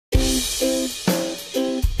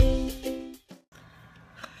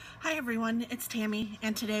everyone, it's Tammy,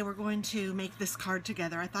 and today we're going to make this card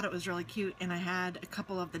together. I thought it was really cute, and I had a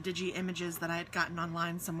couple of the digi images that I had gotten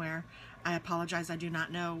online somewhere. I apologize, I do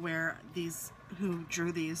not know who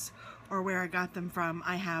drew these or where I got them from.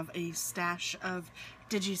 I have a stash of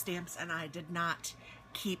digi stamps and I did not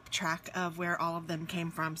keep track of where all of them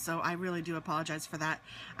came from, so I really do apologize for that.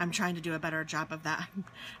 I'm trying to do a better job of that. I'm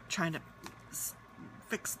trying to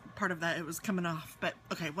fix part of that. It was coming off, but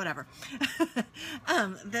okay, whatever.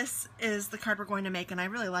 This is the card we're going to make, and I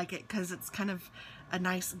really like it because it's kind of a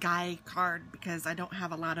nice guy card because I don't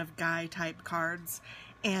have a lot of guy type cards,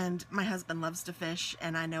 and my husband loves to fish,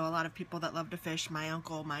 and I know a lot of people that love to fish, my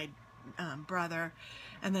uncle, my brother,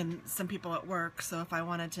 and then some people at work. So if I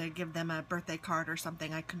wanted to give them a birthday card or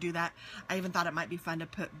something, I could do that. I even thought it might be fun to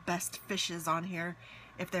put best fishes on here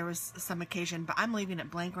if there was some occasion, but I'm leaving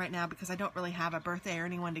it blank right now because I don't really have a birthday or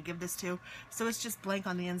anyone to give this to, so it's just blank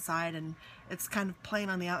on the inside and it's kind of plain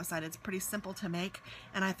on the outside. It's pretty simple to make,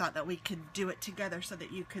 and I thought that we could do it together so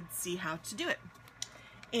that you could see how to do it.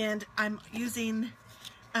 And I'm using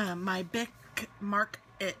my Bic Mark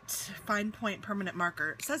It Fine Point permanent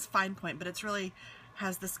marker. It says fine point, but it's really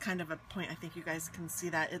has this kind of a point. I think you guys can see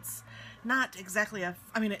that. It's not exactly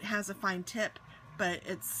I mean, it has a fine tip, but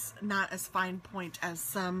it's not as fine point as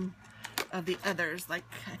some of the others. Like,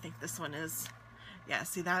 I think this one is, yeah,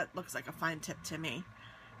 see, that looks like a fine tip to me.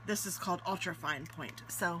 This is called ultra fine point,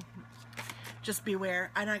 so just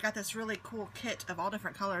beware. And I got this really cool kit of all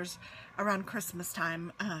different colors around Christmas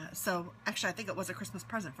time. So actually, I think it was a Christmas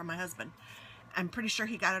present from my husband. I'm pretty sure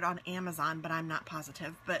he got it on Amazon, but I'm not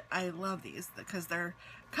positive. But I love these because they're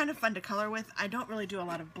kind of fun to color with. I don't really do a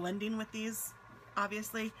lot of blending with these,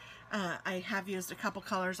 obviously. I have used a couple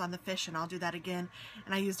colors on the fish, and I'll do that again.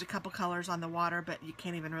 And I used a couple colors on the water, but you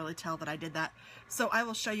can't even really tell that I did that. So I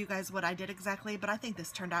will show you guys what I did exactly, but I think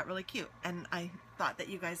this turned out really cute. And I thought that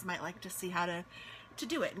you guys might like to see how to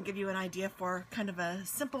do it and give you an idea for kind of a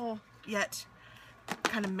simple yet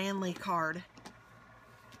kind of manly card.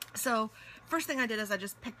 So first thing I did is I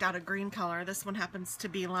just picked out a green color. This one happens to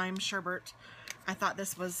be lime sherbet. I thought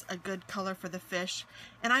this was a good color for the fish,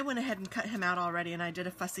 and I went ahead and cut him out already, and I did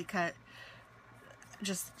a fussy cut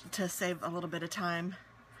just to save a little bit of time.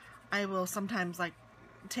 I will sometimes like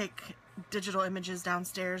take digital images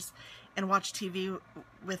downstairs and watch TV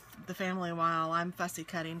with the family while I'm fussy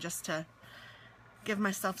cutting, just to give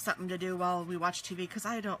myself something to do while we watch TV, because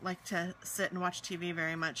I don't like to sit and watch TV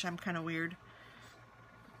very much. I'm kind of weird.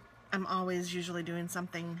 I'm always usually doing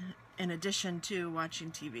something in addition to watching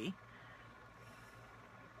TV.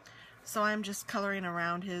 So I'm just coloring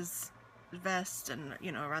around his vest and,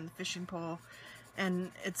 you know, around the fishing pole.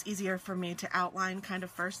 And it's easier for me to outline kind of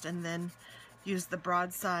first and then use the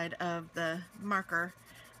broad side of the marker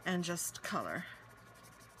and just color.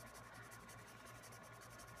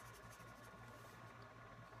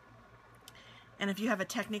 And if you have a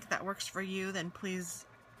technique that works for you, then please,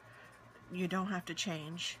 you don't have to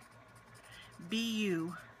change. Be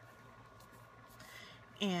you.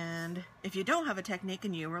 And if you don't have a technique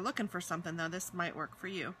and you were looking for something, though, this might work for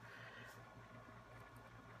you.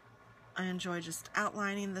 I enjoy just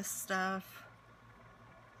outlining this stuff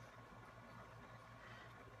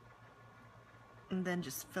and then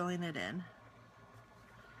just filling it in.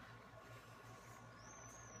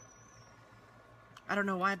 I don't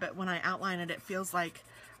know why, but when I outline it, it feels like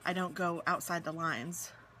I don't go outside the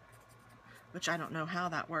lines, which I don't know how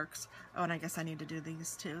that works. Oh, and I guess I need to do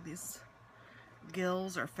these too. These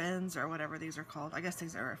gills or fins or whatever these are called. I guess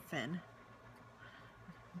these are a fin.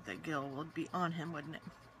 The gill would be on him, wouldn't it?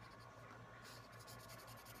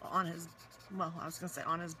 On his, well, I was going to say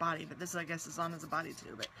on his body, but this I guess is on his body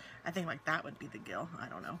too, but I think like that would be the gill. I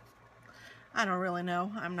don't know. I don't really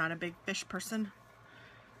know. I'm not a big fish person.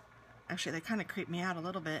 Actually, they kind of creep me out a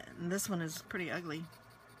little bit, and this one is pretty ugly.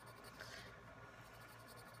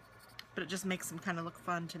 But it just makes them kind of look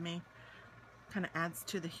fun to me. Kind of adds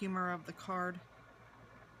to the humor of the card.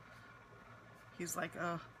 He's like,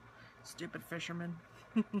 oh, stupid fisherman.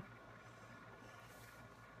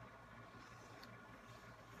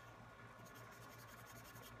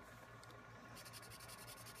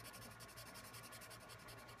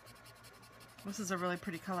 This is a really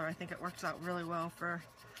pretty color. I think it works out really well for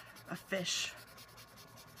a fish.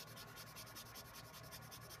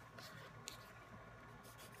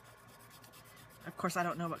 Of course, I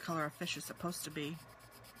don't know what color a fish is supposed to be.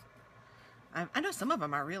 I know some of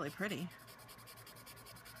them are really pretty.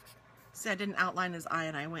 See, I didn't outline his eye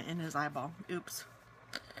and I went in his eyeball. Oops.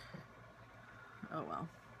 Oh well.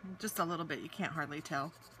 Just a little bit. You can't hardly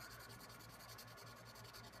tell.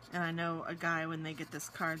 And I know a guy, when they get this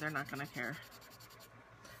card, they're not going to care.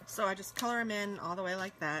 So I just color him in all the way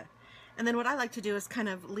like that. And then what I like to do is kind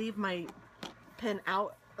of leave my pen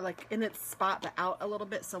out, like in its spot, but out a little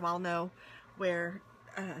bit, so I'll know where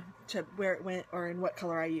it went or in what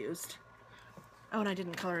color I used. Oh, and I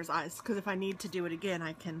didn't color his eyes, because if I need to do it again,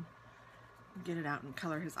 I can get it out and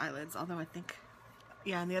color his eyelids. Although I think,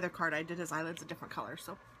 yeah, in the other card I did his eyelids a different color.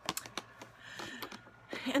 So,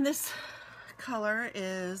 and this color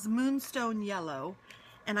is Moonstone Yellow,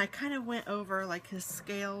 and I kind of went over like his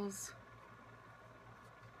scales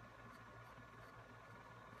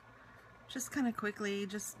just kind of quickly,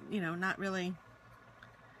 just, you know, not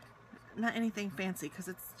anything fancy, because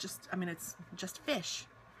it's just, I mean, it's just fish.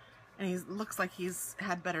 And he looks like he's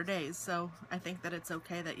had better days, so I think that it's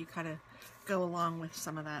okay that you kind of go along with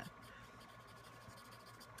some of that.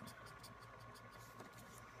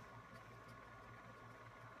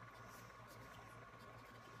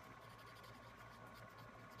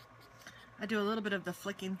 I do a little bit of the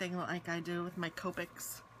flicking thing like I do with my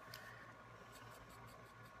Copics.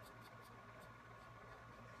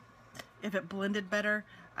 If it blended better,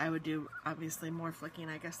 I would do obviously more flicking.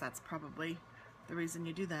 I guess that's probably the reason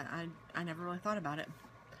you do that. I never really thought about it.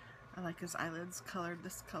 I like his eyelids colored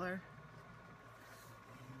this color.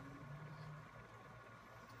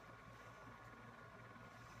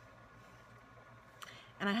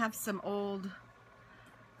 And I have some old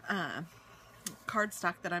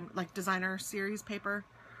cardstock that I'm, like designer series paper,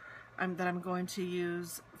 that I'm going to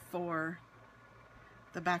use for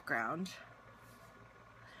the background.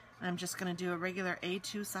 And I'm just going to do a regular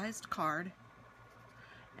A2 sized card.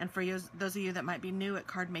 And for those of you that might be new at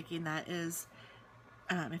card making, that is,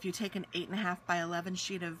 if you take an 8.5 by 11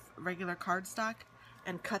 sheet of regular cardstock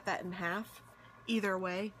and cut that in half, either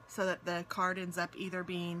way, so that the card ends up either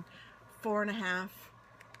being 4.5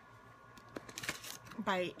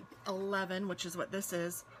 by 11, which is what this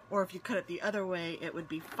is, or if you cut it the other way, it would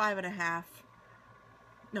be 5.5.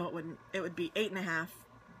 No, it wouldn't. It would be 8.5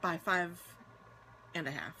 by 5.5.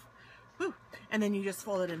 Whew. And then you just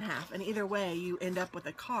fold it in half, and either way you end up with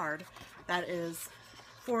a card that is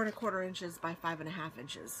 4.25 inches by 5.5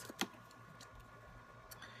 inches.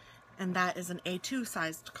 And that is an A2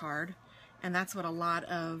 sized card, and that's what a lot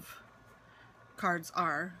of cards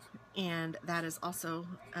are. And that is also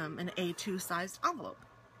an A2 sized envelope.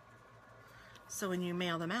 So when you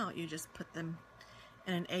mail them out, you just put them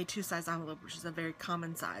in an A2 size envelope, which is a very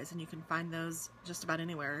common size, and you can find those just about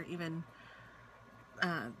anywhere. Even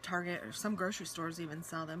Target or some grocery stores even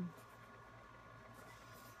sell them.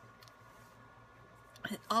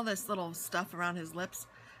 All this little stuff around his lips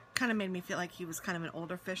kind of made me feel like he was kind of an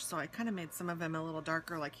older fish, so I kind of made some of him a little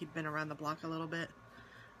darker, like he'd been around the block a little bit.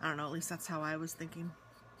 I don't know, at least that's how I was thinking.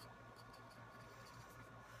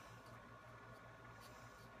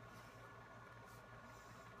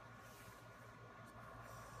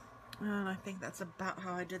 And I think that's about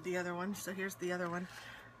how I did the other one. So here's the other one.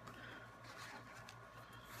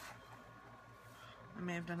 I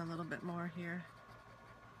may have done a little bit more here.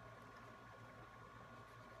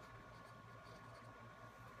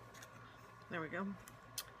 There we go.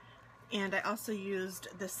 And I also used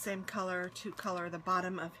this same color to color the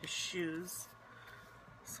bottom of his shoes.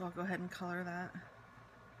 So I'll go ahead and color that.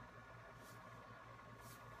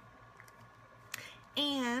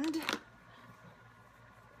 And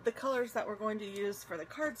the colors that we're going to use for the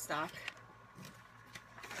cardstock,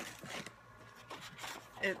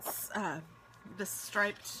 it's this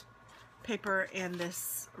striped paper and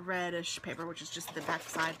this reddish paper, which is just the back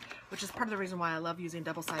side, which is part of the reason why I love using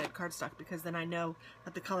double-sided cardstock, because then I know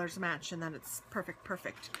that the colors match and that it's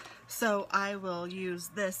perfect. So I will use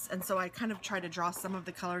this, and so I kind of try to draw some of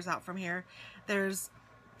the colors out from here. There's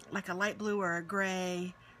like a light blue or a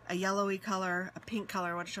gray, a yellowy color, a pink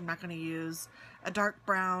color, which I'm not going to use, a dark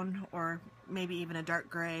brown, or maybe even a dark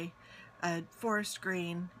gray, a forest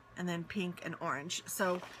green, and then pink and orange.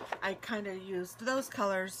 So I kind of used those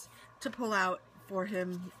colors to pull out for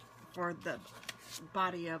him for the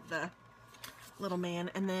body of the little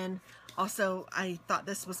man. And then also I thought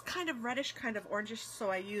this was kind of reddish, kind of orangish, so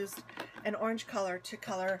I used an orange color to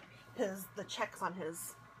color the checks on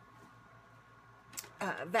his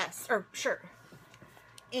vest or shirt.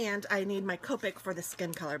 And I need my Copic for the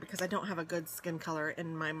skin color because I don't have a good skin color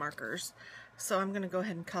in my markers. So I'm going to go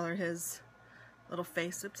ahead and color his little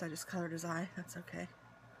face. Oops, I just colored his eye. That's okay.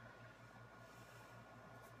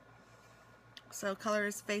 So color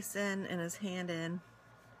his face in and his hand in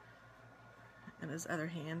and his other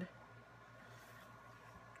hand.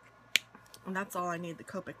 And that's all I need the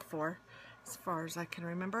Copic for as far as I can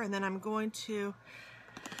remember. And then I'm going to,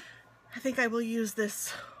 I think I will use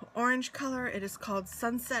this orange color. It is called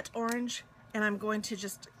Sunset Orange, and I'm going to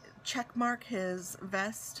just check mark his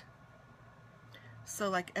vest So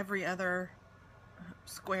like every other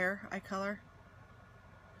square I color,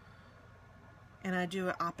 and I do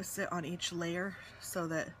it opposite on each layer so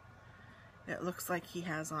that it looks like he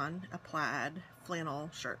has on a plaid flannel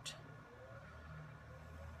shirt.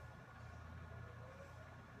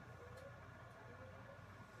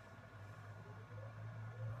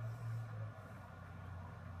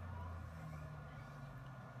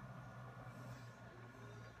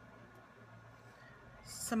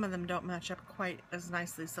 Some of them don't match up quite as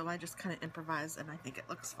nicely, so I just kind of improvise and I think it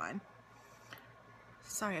looks fine.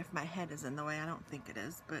 Sorry if my head is in the way, I don't think it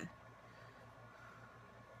is, but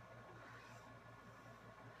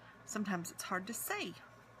sometimes it's hard to say.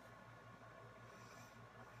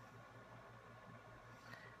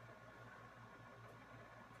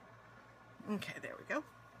 Okay, there we go.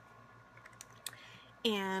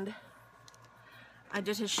 And I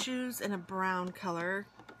did his shoes in a brown color,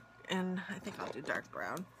 and I think I'll do dark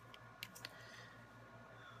brown,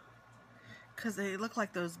 because they look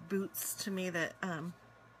like those boots to me that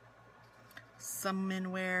some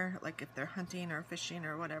men wear, like if they're hunting or fishing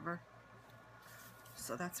or whatever.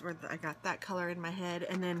 So that's where I got that color in my head.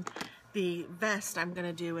 And then the vest I'm going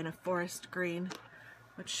to do in a forest green,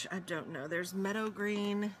 which I don't know. There's meadow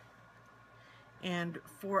green and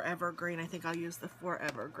forever green. I think I'll use the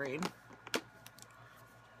forever green.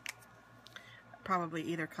 Probably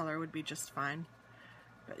either color would be just fine.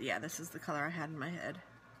 But yeah, this is the color I had in my head,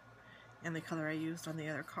 and the color I used on the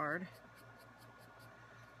other card.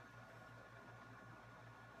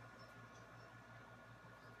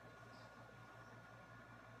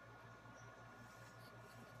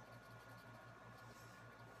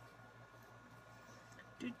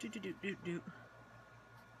 Do.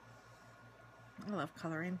 I love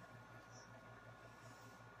coloring.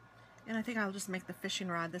 And I think I'll just make the fishing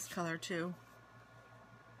rod this color too.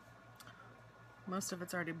 Most of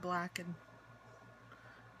it's already black and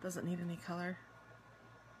doesn't need any color.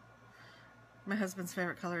 My husband's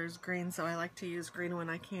favorite color is green, so I like to use green when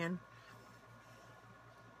I can.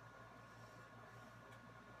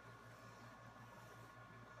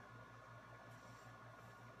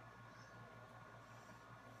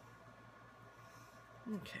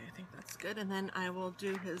 Okay, I think that's good. And then I will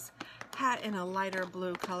do his hat in a lighter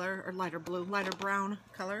blue color, or lighter brown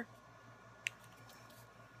color.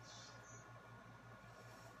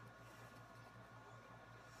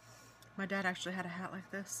 My dad actually had a hat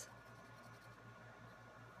like this.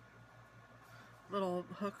 Little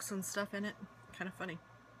hooks and stuff in it. Kind of funny.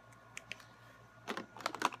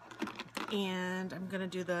 And I'm going to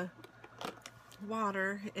do the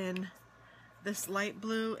water in this light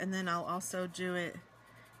blue, and then I'll also do it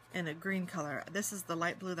in a green color. This is the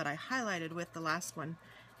light blue that I highlighted with the last one,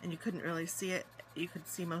 and you couldn't really see it. You could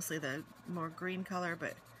see mostly the more green color,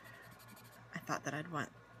 but I thought that I'd want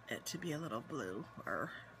it to be a little blue.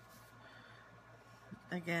 Or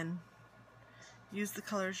again, use the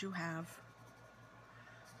colors you have.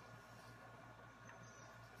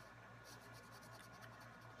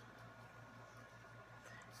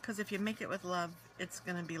 Because if you make it with love, it's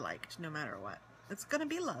going to be liked no matter what. It's going to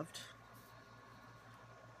be loved.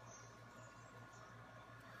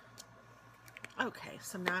 Okay,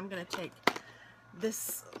 so now I'm going to take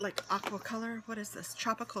this like aqua color. What is this?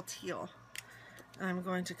 Tropical teal. And I'm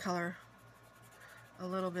going to color a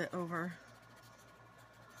little bit over.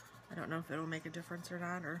 I don't know if it'll make a difference or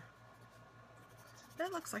not, or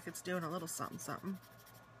that looks like it's doing a little something something.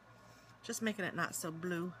 Just making it not so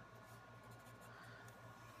blue.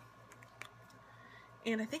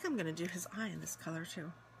 And I think I'm going to do his eye in this color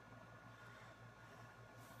too.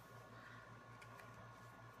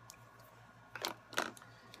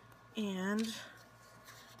 And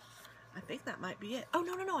I think that might be it. Oh,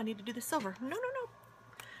 no, I need to do the silver. No.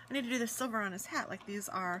 I need to do the silver on his hat. Like, these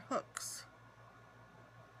are hooks.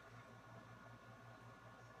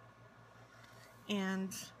 And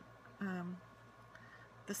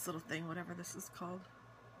this little thing, whatever this is called.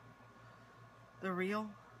 The reel,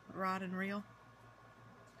 rod and reel.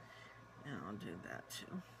 And I'll do that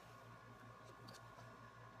too.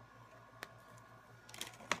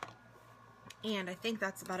 And I think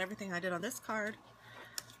that's about everything I did on this card.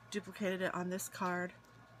 Duplicated it on this card.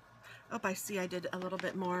 Oh, I see I did a little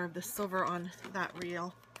bit more of the silver on that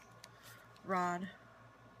reel rod.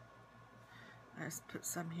 I just put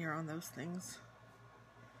some here on those things.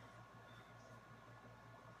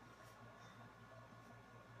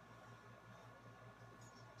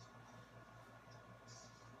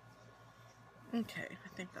 Okay,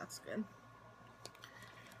 I think that's good.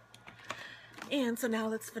 And so now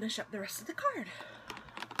let's finish up the rest of the card.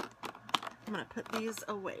 I'm going to put these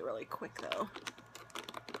away really quick though.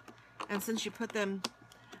 And since you put them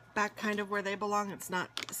back kind of where they belong. It's not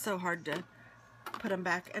so hard to put them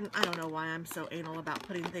back, and I don't know why I'm so anal about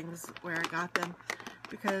putting things where I got them,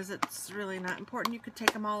 because it's really not important. You could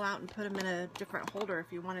take them all out and put them in a different holder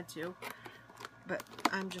if you wanted to, but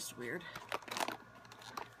I'm just weird.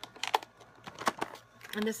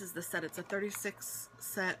 And this is the set. It's a 36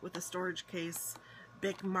 set with a storage case,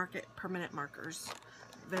 Big Market permanent markers.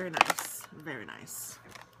 Very nice, very nice.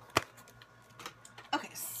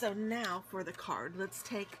 Okay, so now for the card. Let's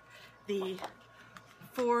take the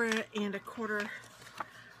 4 1/4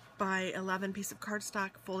 by 11 piece of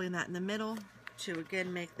cardstock, folding that in the middle to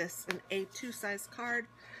again make this an A2 size card,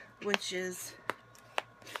 which is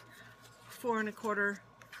 4 1/4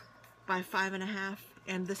 by 5 1/2,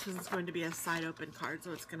 and this is going to be a side open card,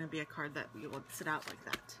 so it's going to be a card that you will sit out like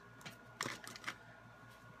that.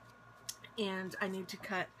 And I need to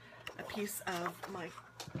cut a piece of my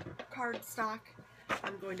cardstock.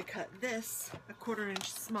 I'm going to cut this a 1/4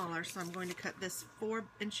 inch smaller, so I'm going to cut this 4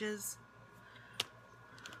 inches,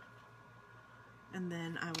 and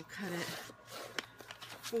then I will cut it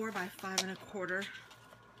 4 by 5 1/4.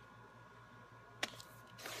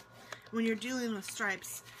 When you're dealing with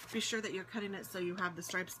stripes, be sure that you're cutting it so you have the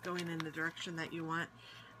stripes going in the direction that you want.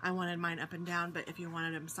 I wanted mine up and down, but if you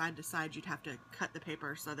wanted them side to side, you'd have to cut the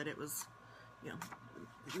paper so that it was, you know,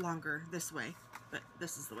 longer this way, but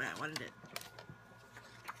this is the way I wanted it.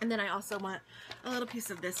 And then I also want a little piece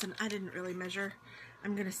of this, and I didn't really measure.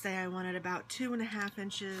 I'm going to say I wanted about 2 1/2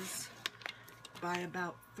 inches by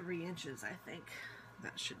about 3 inches, I think.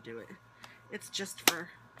 That should do it. It's just for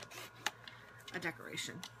a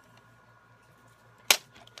decoration.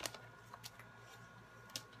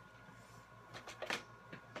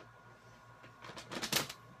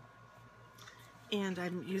 And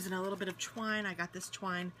I'm using a little bit of twine. I got this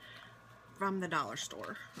twine from the dollar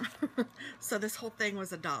store. So this whole thing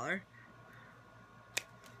was $1,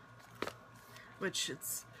 which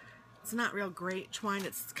it's not real great twine.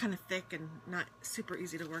 It's kind of thick and not super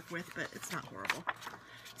easy to work with, but it's not horrible.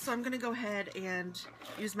 So I'm going to go ahead and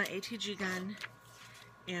use my ATG gun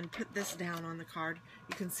and put this down on the card.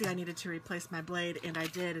 You can see I needed to replace my blade, and I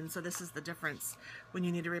did, and so this is the difference when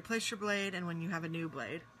you need to replace your blade and when you have a new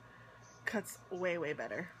blade. Cuts way, way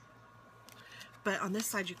better. But on this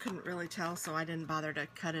side you couldn't really tell, so I didn't bother to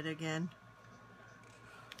cut it again.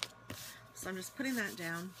 So I'm just putting that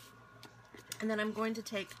down, and then I'm going to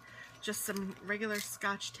take just some regular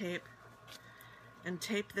Scotch tape and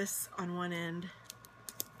tape this on one end.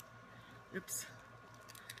 Oops,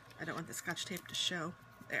 I don't want the Scotch tape to show.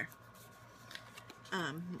 There.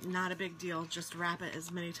 Not a big deal, just wrap it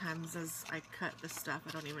as many times as I cut this stuff.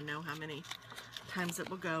 I don't even know how many times it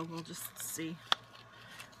will go. We'll just see.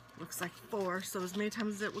 Looks like 4, so as many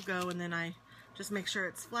times as it will go, and then I just make sure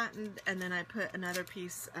it's flattened, and then I put another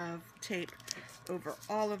piece of tape over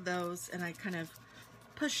all of those, and I kind of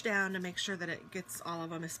push down to make sure that it gets all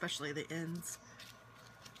of them, especially the ends.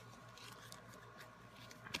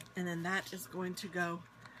 And then that is going to go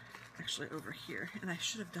actually over here, and I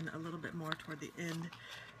should have done a little bit more toward the end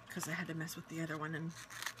because I had to mess with the other one, and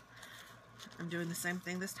I'm doing the same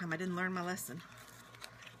thing this time. I didn't learn my lesson.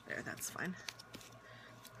 There, that's fine.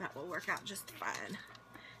 That will work out just fine.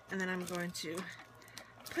 And then I'm going to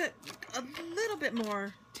put a little bit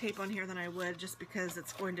more tape on here than I would, just because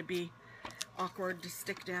it's going to be awkward to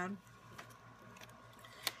stick down.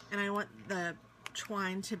 And I want the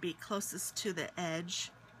twine to be closest to the edge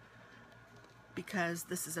because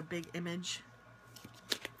this is a big image.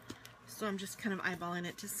 So I'm just kind of eyeballing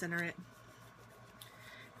it to center it.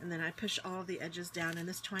 And then I push all the edges down, and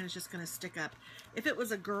this twine is just going to stick up. If it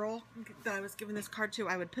was a girl that I was giving this card to,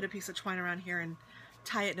 I would put a piece of twine around here and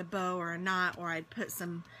tie it in a bow or a knot, or I'd put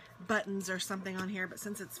some buttons or something on here. But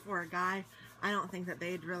since it's for a guy, I don't think that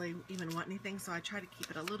they'd really even want anything, so I try to keep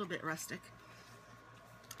it a little bit rustic.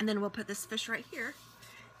 And then we'll put this fish right here,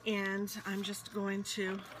 and I'm just going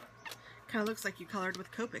to, kind of looks like you colored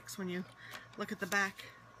with Copics when you look at the back.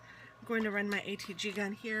 I'm going to run my ATG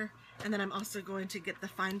gun here, and then I'm also going to get the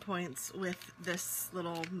fine points with this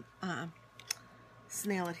little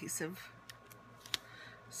snail adhesive.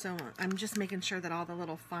 So I'm just making sure that all the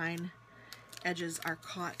little fine edges are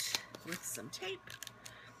caught with some tape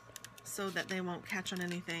so that they won't catch on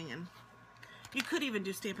anything. And you could even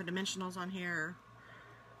do Stampin' Dimensionals on here.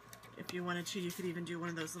 If you wanted to, you could even do one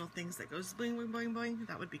of those little things that goes bling, bling, bling, bling.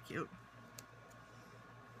 That would be cute.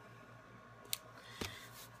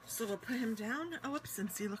 So we'll put him down. Oh, whoops,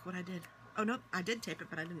 and see, look what I did. Oh, no, I did tape it,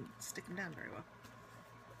 but I didn't stick him down very well.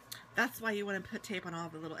 That's why you want to put tape on all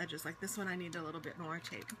the little edges. Like this one, I need a little bit more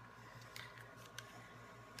tape.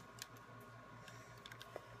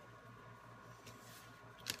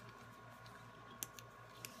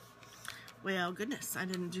 Well, goodness, I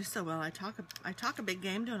didn't do so well. I talk a big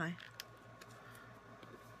game, don't I?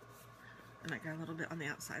 And I got a little bit on the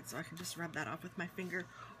outside, so I can just rub that off with my finger.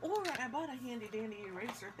 Or I bought a handy dandy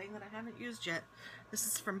eraser thing that I haven't used yet. This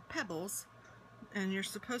is from Pebbles, and you're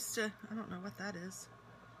supposed to, I don't know what that is.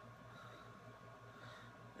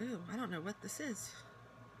 Ooh, I don't know what this is.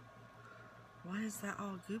 Why is that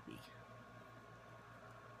all goopy?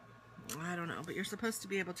 I don't know, but you're supposed to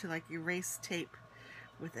be able to like erase tape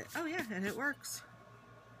with it. Oh yeah, and it works.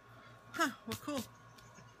 Huh, well cool.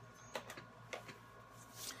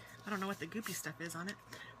 I don't know what the goopy stuff is on it,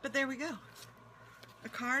 but there we go. A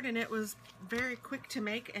card, and it was very quick to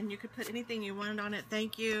make, and you could put anything you wanted on it.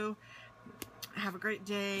 Thank you. Have a great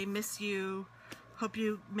day. Miss you. Hope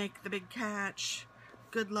you make the big catch.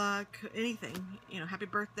 Good luck. Anything. You know, happy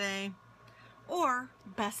birthday. Or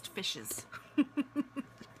best fishes.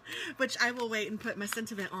 Which I will wait and put my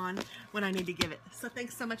sentiment on when I need to give it. So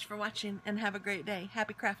thanks so much for watching, and have a great day.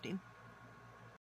 Happy crafting.